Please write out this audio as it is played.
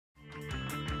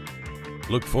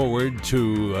Look forward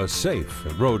to a safe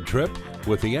road trip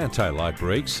with the anti-lock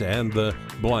brakes and the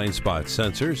blind spot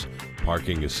sensors,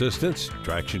 parking assistance,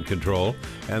 traction control,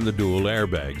 and the dual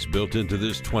airbags built into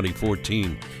this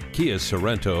 2014 Kia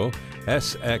Sorento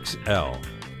Sxl.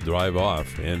 Drive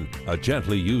off in a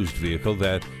gently used vehicle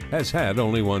that has had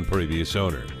only one previous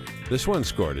owner. This one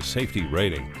scored a safety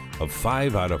rating of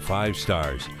 5 out of 5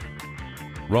 stars.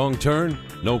 Wrong turn?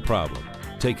 No problem.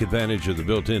 Take advantage of the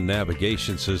built-in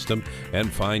navigation system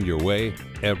and find your way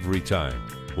every time.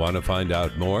 Want to find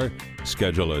out more?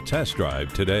 Schedule a test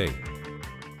drive today.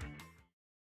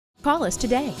 Call us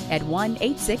today at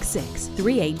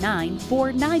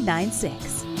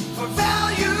 1-866-389-4996. For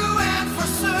value.